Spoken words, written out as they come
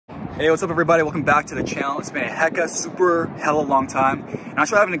Hey, what's up everybody? Welcome back to the channel. It's been a hella long time, and I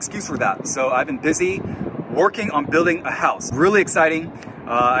actually have an excuse for that. So I've been busy working on building a house. Really exciting.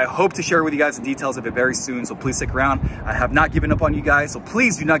 I hope to share with you guys the details of it very soon, so please stick around. I have not given up on you guys, so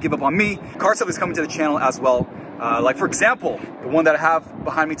please do not give up on me. Car stuff is coming to the channel as well. Like for example, the one that I have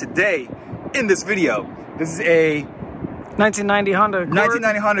behind me today in this video. This is a 1990 Honda Accord.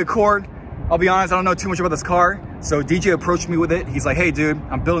 1990 Honda Accord. I'll be honest, I don't know too much about this car. So DJ approached me with it. He's like, hey dude,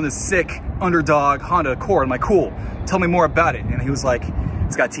 I'm building this sick underdog Honda Accord. I'm like, cool, tell me more about it. And he was like,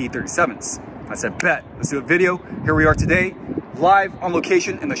 it's got TE37s. I said, bet, let's do a video. Here we are today, live on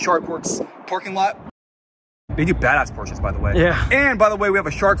location in the Sharkworks parking lot. They do badass Porsches, by the way. Yeah. And by the way, we have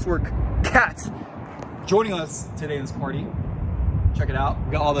a Sharkworks cat joining us today in this party. Check it out,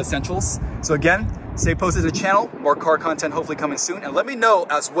 we got all the essentials. So again, stay posted to the channel, more car content hopefully coming soon. And let me know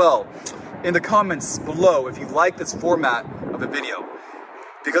as well in the comments below if you like this format of the video.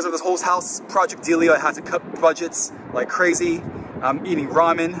 Because of this whole house project dealio, I had to cut budgets like crazy. I'm eating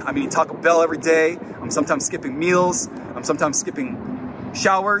ramen, I'm eating Taco Bell every day. I'm sometimes skipping meals, I'm sometimes skipping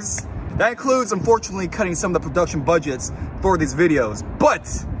showers. That includes, unfortunately, cutting some of the production budgets for these videos.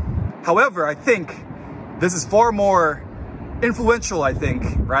 But, however, I think this is far more influential, I think,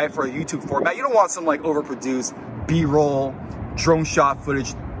 right, for a YouTube format. You don't want some like overproduced B-roll, drone shot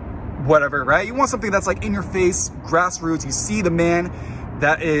footage, whatever, right? You want something that's like in your face, grassroots. You see the man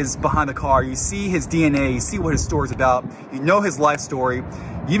that is behind the car. You see his DNA. You see what his story's about. You know his life story.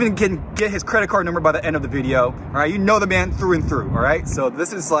 You even can get his credit card number by the end of the video, all right? You know the man through and through, all right? So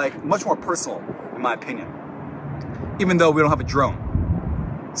this is like much more personal, in my opinion, even though we don't have a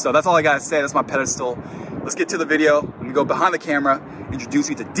drone. So that's all I gotta say. That's my pedestal. Let's get to the video. Let me go behind the camera, introduce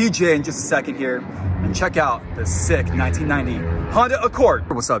you to DJ in just a second here, and check out the sick 1990 Honda Accord.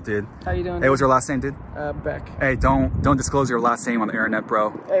 What's up, dude? How you doing? Hey, what's your last name, dude? Beck. Hey, don't disclose your last name on the internet,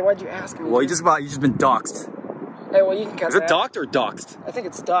 bro. Hey, why'd you ask me? Well, you just been doxxed. Hey, well, you can cut Is that. it docked or doxed? I think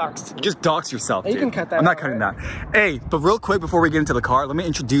it's doxed. You just doxed yourself, hey, dude. you can cut that I'm not out, cutting right? that. Hey, but real quick before we get into the car, let me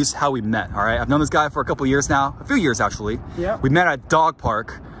introduce how we met, all right? I've known this guy for a couple years now, a few years actually. Yeah. We met at a dog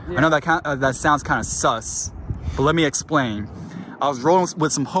park. Yeah. I know that sounds kind of sus, but let me explain. I was rolling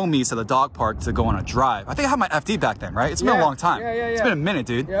with some homies to the dog park to go on a drive. I think I had my FD back then, right? It's been a long time. Yeah. It's been a minute,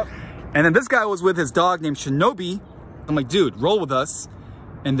 dude. Yep. And then this guy was with his dog named Shinobi. I'm like, dude, roll with us.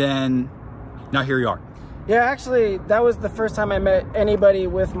 And then now here you are. Yeah, actually, that was the first time I met anybody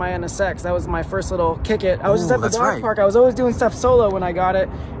with my NSX. That was my first little kick it. I was just at the dog park. I was always doing stuff solo when I got it.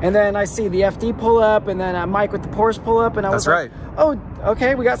 And then I see the FD pull up, and then Mike with the Porsche pull up, and I was like, oh,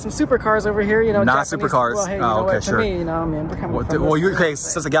 okay, we got some supercars over here, you know. Not Japanese, supercars. well, hey, you oh, know okay, what, sure. To me, you know, I mean, we're coming from well, this, okay,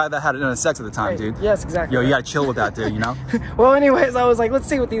 so it's a guy that had an NSX at the time, dude. Yes, exactly. Yo, you gotta chill with that, dude, you know? Well, anyways, I was like, let's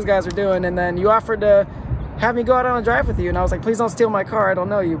see what these guys are doing. And then you offered to have me go out on a drive with you, and I was like, please don't steal my car, I don't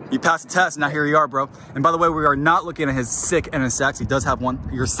know you. You passed the test, and now here you are, bro. And by the way, we are not looking at his sick NSX. He does have one.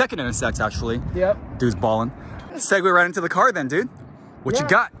 Your second NSX, actually. Yep. Dude's balling. Segue right into the car then, dude. What you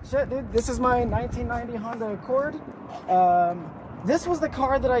got? Shit, dude, this is my 1990 Honda Accord. This was the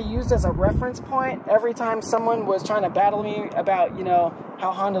car that I used as a reference point every time someone was trying to battle me about, you know,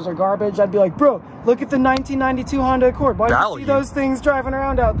 how Hondas are garbage. I'd be like, bro, look at the 1992 Honda Accord. Why do you see those things driving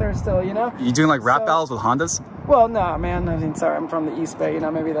around out there still, you know? You doing like rap battles with Hondas? Well, no, man. I mean, sorry, I'm from the East Bay, you know,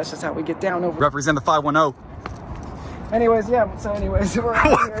 maybe that's just how we get down over. Represent the 510. Anyways, yeah, so anyways, we're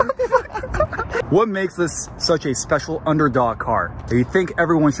out here. What makes this such a special underdog car that you think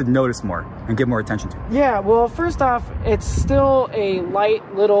everyone should notice more and give more attention to? Yeah, well, first off, it's still a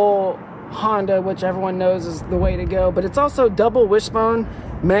light little Honda, which everyone knows is the way to go, but it's also double wishbone,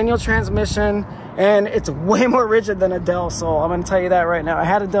 manual transmission, and it's way more rigid than a Del Sol. I'm going to tell you that right now. I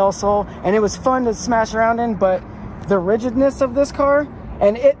had a Del Sol, and it was fun to smash around in, but the rigidness of this car,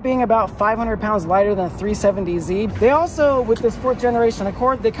 and it being about 500 pounds lighter than a 370Z. They also, with this 4th generation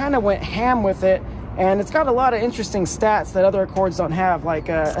Accord, they kind of went ham with it, and it's got a lot of interesting stats that other Accords don't have, like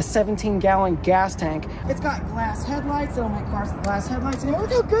a 17-gallon gas tank. It's got glass headlights. They don't make cars with glass headlights anymore.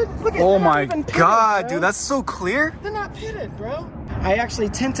 Look how good, look at Oh my God, dude, that's so clear. They're not pitted, bro. I actually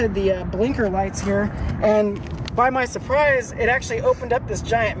tinted the blinker lights here, and by my surprise, it actually opened up this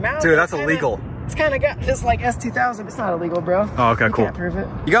giant mount. Dude, that's illegal. It's kind of got this like S2000. It's not illegal, bro. Oh, okay, cool. Can't prove it.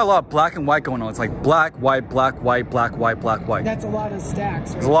 You got a lot of black and white going on. It's like black, white, black, white, black, white, black, white. That's a lot of stacks.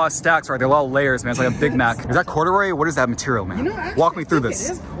 Right? There's a lot of stacks, right? There are a lot of layers, man. It's like a Big Mac. Is that corduroy? What is that material, man? You know, actually, walk me through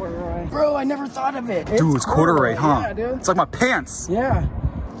this. It is corduroy. Bro, I never thought of it. Dude, it's corduroy, huh? Yeah, dude. It's like my pants. Yeah.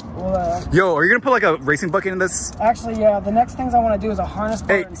 Well, yo, are you gonna put like a racing bucket in this? Actually, yeah. The next things I want to do is a harness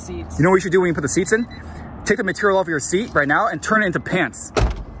bar and seats. You know what you should do when you put the seats in? Take the material off your seat right now and turn it into pants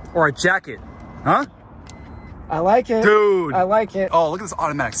or a jacket, huh? I like it. Dude. I like it. Oh, look at this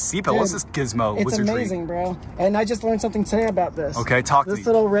automatic seatbelt. What's this gizmo? It's Wizardry? amazing, bro. And I just learned something today about this. Okay, talk to me. This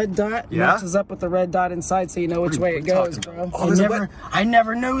little red dot matches up with the red dot inside so you know which way it goes, bro. Oh, I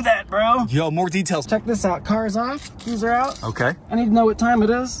never knew that, bro. Yo, more details. Check this out. Car's off. Keys are out. Okay. I need to know what time it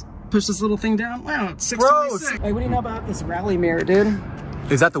is. Push this little thing down. Wow, it's 6:26. Hey, what do you know about this rally mirror, dude?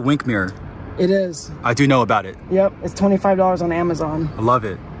 Is that the wink mirror? It is. I do know about it. Yep, it's $25 on Amazon. I love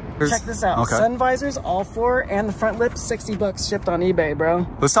it. Check this out. Okay. Sun visors, all four, and the front lip, $60 shipped on eBay, bro.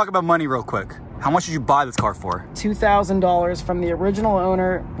 Let's talk about money real quick. How much did you buy this car for? $2,000 from the original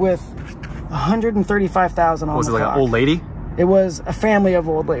owner with $135,000 on Was it the like clock. an old lady? It was a family of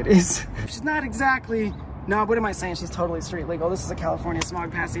old ladies. She's not exactly... No, what am I saying? She's totally street legal. This is a California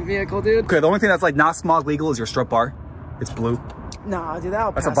smog passing vehicle, dude. Okay, the only thing that's like not smog legal is your strut bar. It's blue. Nah, dude,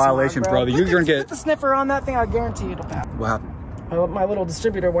 that'll pass. That's a violation, smog, brother. You're gonna get... Put the sniffer on that thing, I guarantee you it'll pass. What happened? My little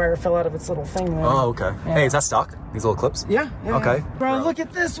distributor wire fell out of its little thing there. Oh, okay. Yeah. Hey, is that stock? These little clips? Yeah. Okay. Bro, look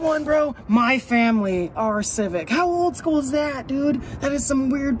at this one, bro. My family, our Civic. How old school is that, dude? That is some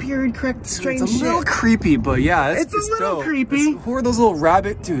weird period correct strange It's a little creepy, but yeah, it's a little dope. creepy. Who are those little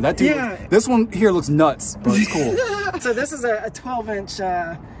rabbit? Dude, that dude. Yeah. This one here looks nuts, but it's cool. So this is a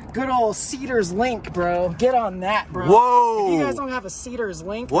 12-inch good old Cedars Link, bro. Get on that, bro. Whoa. If you guys don't have a Cedars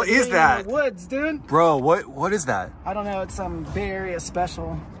Link, what is that? In the woods, dude. Bro, what is that? I don't know. It's some Bay Area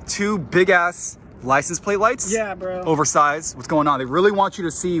special. Two big ass license plate lights? Yeah, bro. Oversized. What's going on? They really want you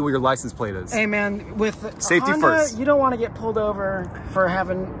to see what your license plate is. Hey, man, with safety Honda, first. You don't want to get pulled over for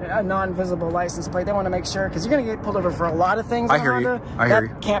having a non-visible license plate. They want to make sure, because you're going to get pulled over for a lot of things. I hear you. I hear you.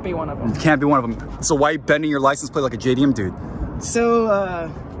 That can't be one of them. Can't be one of them. So why are you bending your license plate like a JDM dude?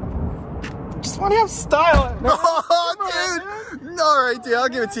 So, just want to have style. Oh, dude. All right, dude. I'll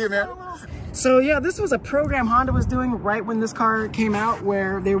give it to you, man. So yeah, this was a program Honda was doing right when this car came out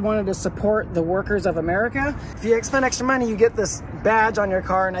where they wanted to support the workers of America. If you spend extra money, you get this badge on your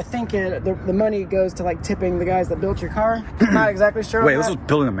car, and I think the money goes to like tipping the guys that built your car. I'm not exactly sure. Wait, this was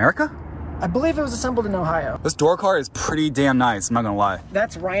built in America? I believe it was assembled in Ohio. This door car is pretty damn nice, I'm not gonna lie.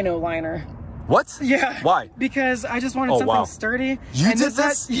 That's Rhino liner. What? Yeah. Why? Because I just wanted something sturdy. You did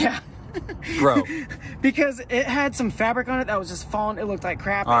this? Yeah. Bro. Because it had some fabric on it that was just falling. It looked like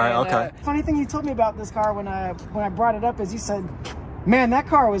crap. All right, and, okay. Funny thing you told me about this car when I brought it up is you said, man, that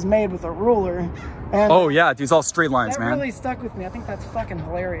car was made with a ruler. And oh yeah, dude, it's all straight lines, that man. That really stuck with me. I think that's fucking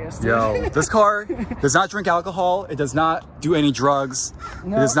hilarious, dude. Yo, this car does not drink alcohol. It does not do any drugs.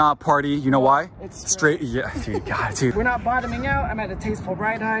 No. It does not party. You know why? It's straight. Yeah, dude, God, dude. We're not bottoming out. I'm at a tasteful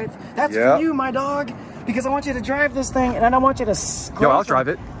ride height. That's for you, my dog, because I want you to drive this thing, and I don't want you to Yo, I'll drive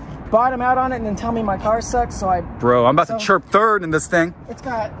it. Bottom out on it and then tell me my car sucks. Bro, I'm about to chirp third in this thing. It's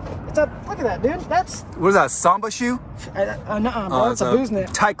a, look at that, dude. That's. What is that, a Samba shoe? Nuh-uh, bro. It's a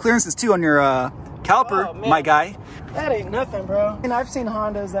boozeneck. Tight clearances too on your caliper, my guy. That ain't nothing, bro. And I've seen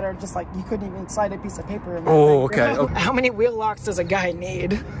Hondas that are just like, you couldn't even slide a piece of paper in that Oh, thing. okay. How many wheel locks does a guy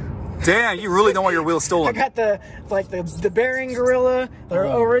need? Damn, you really don't want your wheels stolen. I got the bearing Gorilla,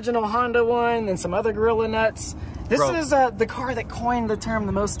 the original Honda one, and some other Gorilla nuts. This is the car that coined the term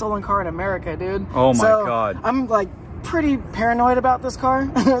the most stolen car in America, dude. Oh my God. I'm like pretty paranoid about this car.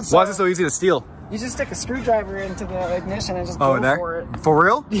 Why is it so easy to steal? You just stick a screwdriver into the ignition and just go for it. For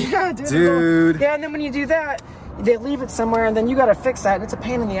real? Yeah, dude. Dude. Yeah, and then when you do that, they leave it somewhere, and then you got to fix that, and it's a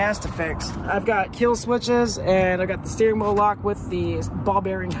pain in the ass to fix. I've got kill switches, and I've got the steering wheel lock with the ball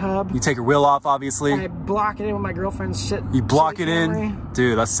bearing hub. You take your wheel off, obviously. I block it in with my girlfriend's shit. You block it in?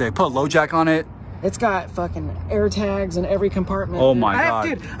 Dude, that's sick. Put a low jack on it. It's got fucking air tags in every compartment. Oh my God.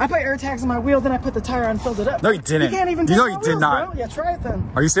 Dude, I put air tags in my wheel, then I put the tire on, filled it up. No, you didn't. You can't even You know take you my did wheels, not. bro. Yeah, try it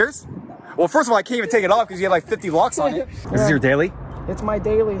then. Are you serious? Well, first of all, I can't even take it off because you have like 50 locks on it. Yeah. This is your daily? It's my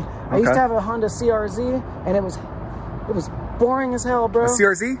daily. I used to have a Honda CRZ, and it was boring as hell, bro. A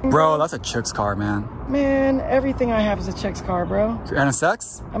CRZ? Bro, that's a chick's car, man. Man, everything I have is a chick's car, bro. Your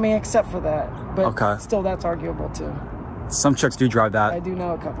NSX? I mean, except for that. But still, that's arguable, too. Some chicks do drive that. I do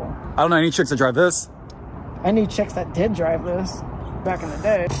know a couple. I don't know any chicks that drive this. I knew chicks that did drive this back in the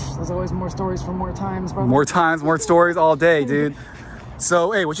day. There's always more stories for more times, bro. More times, more stories all day, dude.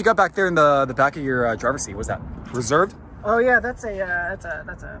 So, hey, what you got back there in the back of your driver's seat? What's that? Reserved? Oh yeah, that's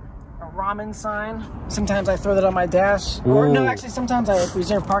a ramen sign. Sometimes I throw that on my dash. Ooh. Or no, actually, sometimes I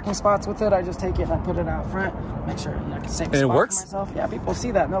reserve parking spots with it. I just take it and I put it out front. Make sure I can save a spot works? for myself. Yeah, people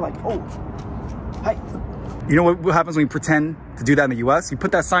see that and they're like, oh, hi. You know what happens when you pretend to do that in the US? You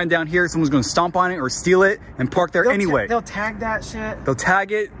put that sign down here, someone's gonna stomp on it or steal it and park there anyway. They'll tag that shit. They'll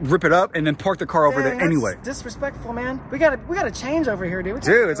tag it, rip it up, and then park the car over there anyway. Disrespectful, man. We gotta change over here, dude.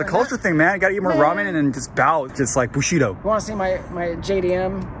 Dude, it's a culture thing, man. You gotta eat more ramen and then just bow, just like Bushido. You wanna see my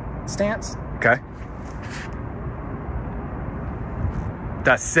JDM stance? Okay.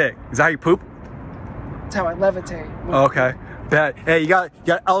 That's sick. Is that how you poop? That's how I levitate. Oh, okay. Bet. Hey, you got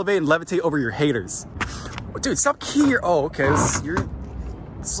to elevate and levitate over your haters. Dude, stop keying your... Oh, okay.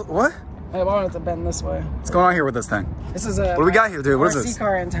 What? I wanted to bend this way. What's going on here with this thing? This is a... What do we got here, dude? What is RC this?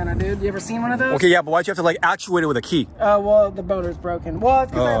 car antenna, dude. You ever seen one of those? Okay, yeah, but why'd you have to like actuate it with a key? Well, the motor's broken. Well,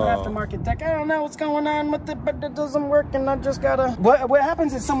 it's because I have an aftermarket tech. I don't know what's going on with it, but it doesn't work, and I just gotta... What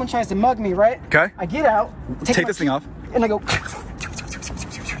happens is someone tries to mug me, right? Okay. I get out, take this thing off, and I go...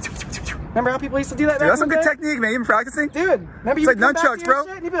 Remember how people used to do that? Dude, that's some good technique, man. You've been practicing? Dude, remember you it's like nunchucks, bro.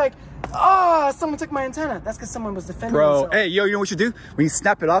 And you'd be like, oh, someone took my antenna. That's because someone was defending themselves. Hey, yo, you know what you do? When you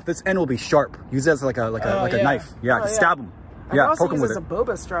snap it off, this end will be sharp. Use it as like a knife. Yeah, stab them. Yeah, poke them with it. I can also use as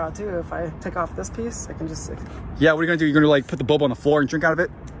a boba straw too. If I take off this piece, I can just... Yeah, what are you gonna do? You're gonna like put the boba on the floor and drink out of it?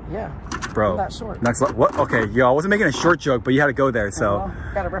 Yeah. Bro. I'm that short. Next, what? Okay, yo, I wasn't making a short joke, but you had to go there, so.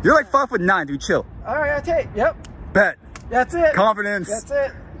 Well, you're like 5'9", dude, chill. All right, I take, yep. Bet. That's it. Confidence. That's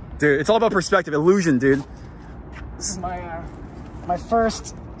it. Dude, it's all about perspective, illusion, dude. This is my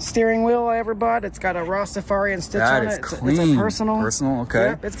first steering wheel I ever bought. It's got a Rastafarian stitch on it. That is clean. It's a personal. Personal, okay.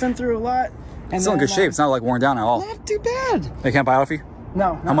 Yep, it's been through a lot. And it's still in good shape. It's not like worn down at all. Not too bad. They can't buy it off you?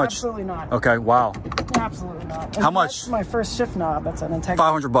 No, How much? Absolutely not. Okay, wow. Absolutely not. And how much? That's my first shift knob. That's an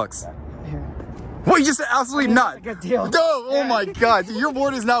integrity. $500. Here. What, you just said absolutely not? That's a good deal. No, oh my God. Dude, your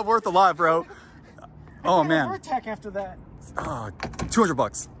board is not worth a lot, bro. Oh, man. Vortec after that. Oh,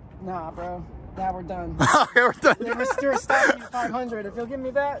 $200. Nah, bro. Now we're done. Okay, we're done. Yeah, we're stopping at 500. If you'll give me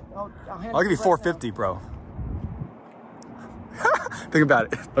that, I'll give you 450, bro. Think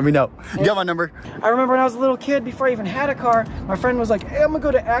about it. Let me know. You got my number? I remember when I was a little kid, before I even had a car, my friend was like, hey, I'm gonna go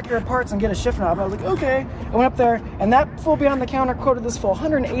to Acura Parts and get a shift knob. I was like, okay. I went up there, and that fool behind the counter quoted this fool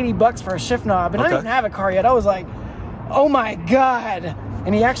 $180 for a shift knob, and I didn't have a car yet. I was like, oh my God.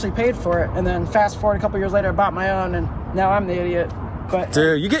 And he actually paid for it. And then fast forward a couple years later, I bought my own, and now I'm the idiot. But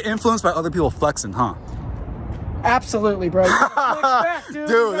dude, you get influenced by other people flexing, huh? Absolutely, bro. You flex back, dude.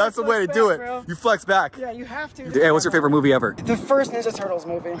 Dude, that's the way to do it. Bro. You flex back. Yeah, you have to. Hey, what's your favorite movie ever? The first Ninja Turtles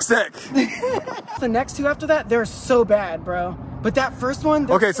movie. Sick. The next two after that, they're so bad, bro. But that first one...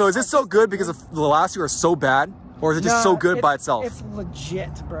 Okay, so is this so good because the last two are so bad? Or is it just so good by itself? It's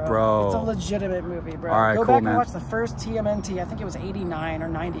legit, bro. Bro. It's a legitimate movie, bro. All right, Go cool, back man. and watch the first TMNT. I think it was 89 or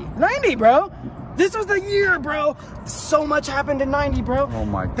 90. 90, bro! This was the year, bro! So much happened in 90, bro. Oh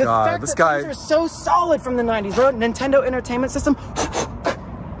my the God, fact this that guy... things are so solid from the 90s, bro. Nintendo Entertainment System.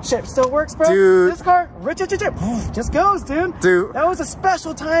 Shit still works, bro. Dude. This car, just goes, dude. Dude. That was a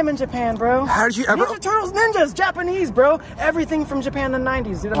special time in Japan, bro. How did you ever... Ninja Turtles, ninjas, Japanese, bro. Everything from Japan in the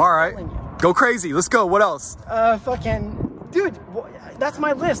 90s, dude. I'm all right. telling you. Go crazy. Let's go. What else? Dude, that's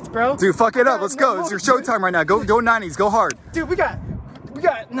my list, bro. Dude, fuck it up. Let's go. It's your showtime right now. Go 90s. Go hard. Dude, we got.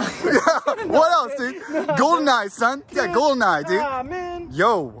 What else, dude? GoldenEye, son. Dude, yeah, GoldenEye, dude. Ah, man.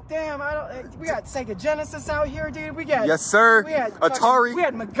 Yo. Damn, we got Sega Genesis out here, dude. We got. Yes, sir. We had Atari. We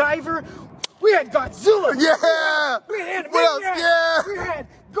had MacGyver. We had Godzilla. Yeah. We had Animaniacs. What else? Yeah. We had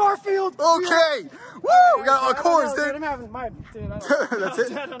Garfield. Okay. Woo! We got Accords, dude. I'm having my. Dude, that's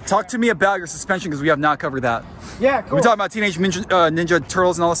it. Talk to me about your suspension because we have not covered that. Yeah, cool. We talked about Teenage Ninja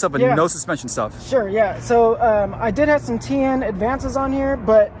Turtles and all that stuff, but no suspension stuff. Sure, yeah. So I did have some TN advances on here,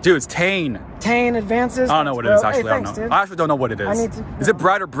 but dude, it's Tane. Tane advances. I don't know what it is actually. Hey, thanks, I don't know. Dude. I actually don't know what it is. Is it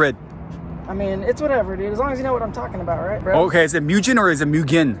Bride or Brid? I mean, it's whatever, dude. As long as you know what I'm talking about, right, bro? Okay, is it Mugen or is it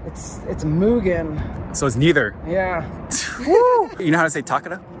Mugen? It's Mugen. So it's neither. Yeah. Woo! You know how to say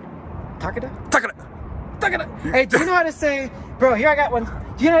Takada? Takada? Takada. Takada. Hey, do you know how to say, bro? Here I got one.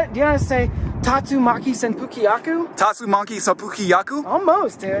 Do you know how to say Tatsumaki Senpukiyaku? Tatsumaki Senpukiyaku?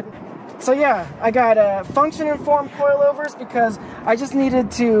 Almost, dude. So yeah, I got function-informed coilovers because I just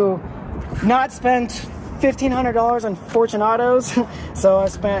needed to not spend $1,500 on Fortunatos, so I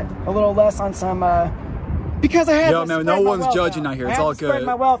spent a little less on some. Because I had. Yo, man, no one's judging out here. It's all good. Spread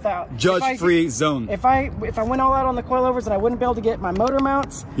my wealth out. Judge-free zone. If I went all out on the coilovers, then I wouldn't be able to get my motor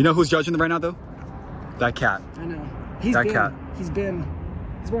mounts. You know who's judging right now, though? That cat. I know. He's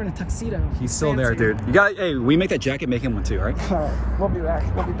wearing a tuxedo. He's still there, dude. You got. Hey, we make that jacket. Make him one too, right? All right, we'll be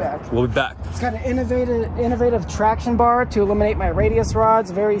back. We'll be back. It's got an innovative traction bar to eliminate my radius rods.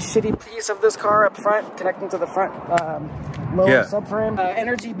 Very shitty piece of this car up front, connecting to the front lower subframe.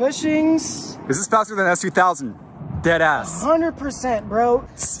 Energy bushings. This is faster than S2000. Dead ass. 100%, bro.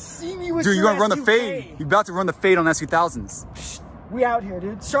 See me with dude, you're gonna run the SUV. fade. You're about to run the fade on S2000s. We out here,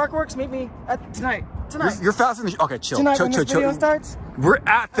 dude. Sharkworks, meet me tonight. You're faster than. Okay, chill. Tonight chill, when chill, this video chill. starts. We're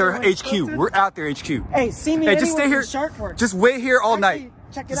at their HQ. We're at their HQ. Hey, see me. Hey, just stay here. Sharkworks. Just wait here all night.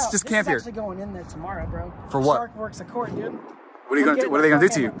 Check it out. Just camp here. This is actually going in there tomorrow, bro. For what? Sharkworks Accord, dude. What are you gonna do? What are they gonna do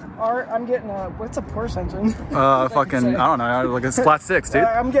to you? I'm getting a, what's a Porsche engine? Fucking, I don't know, like a flat 6, dude.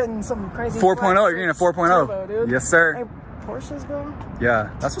 I'm getting some crazy 4.0, you're getting a 4.0. turbo, dude. Yes, sir. Hey, Porsches, bro? Yeah,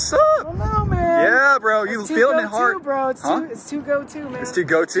 that's what's up. I don't know, man. Yeah, bro, you feeling it hard. Bro. It's too go-to, man. It's too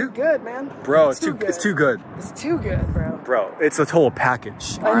go-to? It's too good, man. Bro, it's too good. It's too good, bro. Bro, it's a total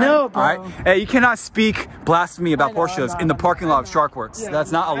package. I know, bro. All right? Hey, you cannot speak blasphemy about Porsches in the parking lot of Sharkworks. Yeah,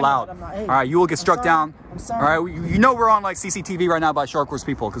 that's not allowed. Hey, all right, you will get struck down. I'm sorry. All right, you know we're on like CCTV right now by Sharkworks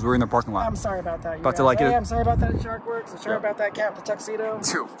people because we're in their parking lot. I'm sorry about that. I'm sorry about that, Sharkworks. I'm sorry about that Cap, the tuxedo.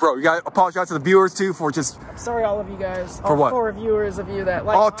 Bro, you gotta apologize to the viewers too for just. I'm sorry, all of you guys. For what? 4 viewers of you that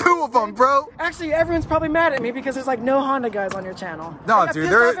like. All 2 of them, bro. Actually, everyone's probably mad at me because there's like no Honda guys on your channel. No, dude,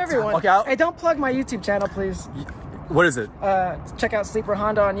 they're everyone. Okay. Hey, don't plug my YouTube channel, please. What is it? Check out Sleeper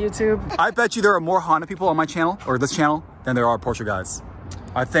Honda on YouTube. I bet you there are more Honda people on my channel or this channel than there are Porsche guys.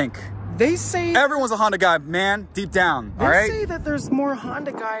 I think. They say everyone's a Honda guy, man, deep down. They all right. say that there's more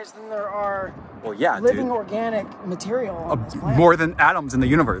Honda guys than there are. Well, yeah, living dude. Organic material on this planet. More than atoms in the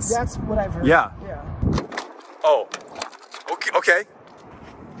universe. That's what I've heard. Yeah. Yeah. Oh. Okay.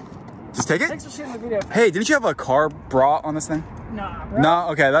 Just take it. Thanks for shooting the video. Hey, didn't you have a car bra on this thing? Nah, bro. No.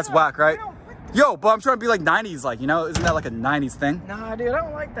 Okay, that's whack, right? Yo, but I'm trying to be like 90s, like, you know, isn't that like a 90s thing? Nah, dude, I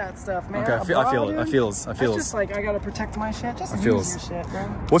don't like that stuff, man. Okay, I feel it. It's just like, I gotta protect my shit. Just use your shit, bro.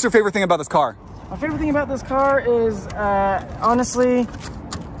 What's your favorite thing about this car? My favorite thing about this car is, honestly,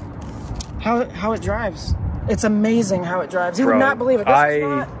 how it drives. It's amazing how it drives. You would not believe it. This is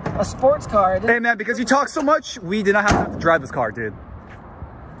not a sports car. Hey, man, because you talk so much, we did not have to drive this car, dude.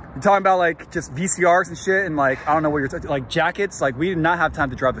 You're talking about like just VCRs and shit and like, I don't know what you're talking, like jackets. Like we did not have time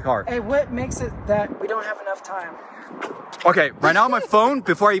to drive the car. Hey, what makes it that we don't have enough time? Okay, right now on my phone,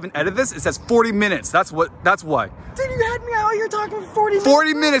 before I even edit this, it says 40 minutes. That's why. Dude, you had me out here talking 40 minutes.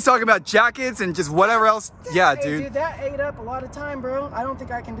 40 minutes talking about jackets and just whatever else. Yeah, hey, dude. Dude, that ate up a lot of time, bro. I don't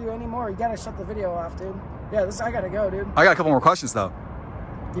think I can do any more. You gotta shut the video off, dude. Yeah, I gotta go, dude. I got a couple more questions though.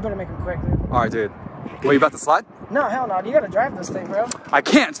 You better make them quick, dude. All right, dude. What, you about to slide? No, hell no. You gotta drive this thing, bro. I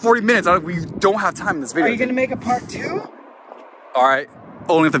can't. It's 40 minutes. We don't have time in this video. Are you gonna make a part 2? All right.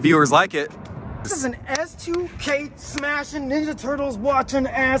 Only if the viewers like it. This is an S2K smashing Ninja Turtles watching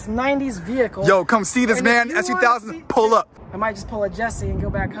ass 90s vehicle. Yo, come see this, man. S2000, pull up. I might just pull a Jesse and go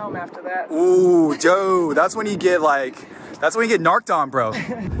back home after that. Ooh, Joe. That's when you get narked on, bro.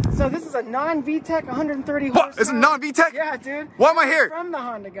 So this is a non-VTEC 130 horsepower. What? It's a non-VTEC? Yeah, dude. Why am I here? From the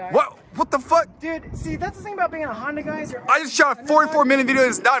Honda guy. What the fuck? Dude, see, that's the thing about being a Honda guy. I just shot a 44-minute video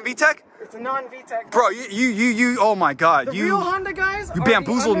that's non-VTEC? It's a non-VTEC. Bro, you, oh my God. The real Honda guys you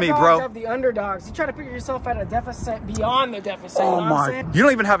bamboozled me, bro. Of the underdogs. You try to put yourself at a deficit beyond the deficit. Oh you know my. what I'm saying? You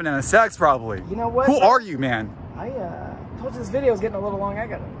don't even have an NSX, probably. You know what? Who are you, man? I told you this video is getting a little long. I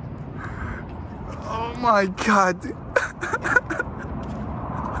got it. Oh my God.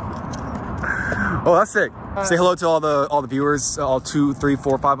 Oh, that's sick. Say hello to all the viewers, all 2, 3,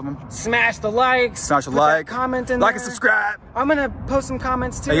 4, 5 of them. Smash the likes. Smash the like. Comment in like there. and subscribe. I'm gonna post some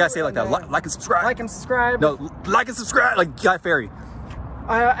comments too. Hey, you gotta say it like that. Like and subscribe. Like and subscribe. No, like and subscribe. Like Guy Fieri.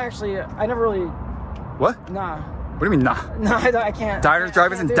 I never really. What? Nah. What do you mean nah? No, I can't. Diners,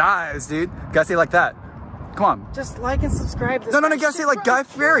 drivers, and dives, dude. You gotta say it like that. Come on. Just like and subscribe. No, you gotta say it like Guy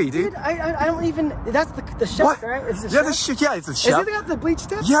Fieri, dude. I don't even. That's the chef, what? right? It's the yeah, chef? the shit. Yeah, it's a chef. Is it got the bleach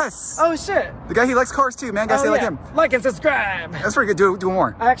tip? Yes. Oh shit. The guy, he likes cars too, man. Gotta say it like him. Like and subscribe. That's pretty good. Do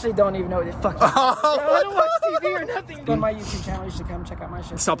more. I actually don't even know what the fuck. I don't watch TV or nothing. On my YouTube channel, you should come check out my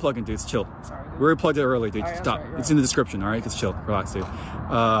shit. Stop plugging, dude. It's chill. Sorry, dude. We already plugged it early, dude. Right, stop. right. It's in the description, all right? It's chill. Relax, dude. What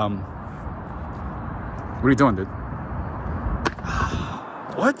are you doing, dude?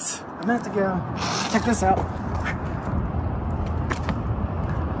 What? I'm gonna have to go. Check this out.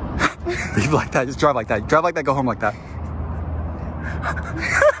 Leave like that. Just drive like that. Drive like that. Go home like that.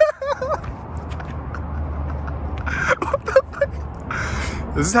 What the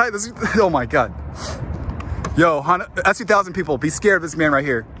fuck? This is how. Oh my God. Yo, Honda S2000 people, be scared of this man right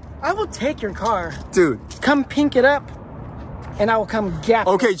here. I will take your car, dude. Come pink it up, and I will come gap.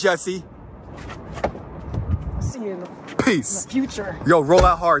 Okay, Jesse. I'll see you in the peace. In the future. Yo, roll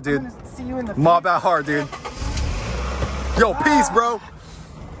out hard, dude. I'm gonna see you in the mob out hard, dude. Yo, peace, bro.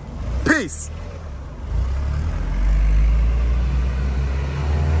 Peace.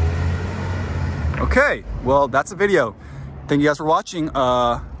 Okay, well, that's a video. Thank you guys for watching.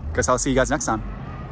 Guess I'll see you guys next time.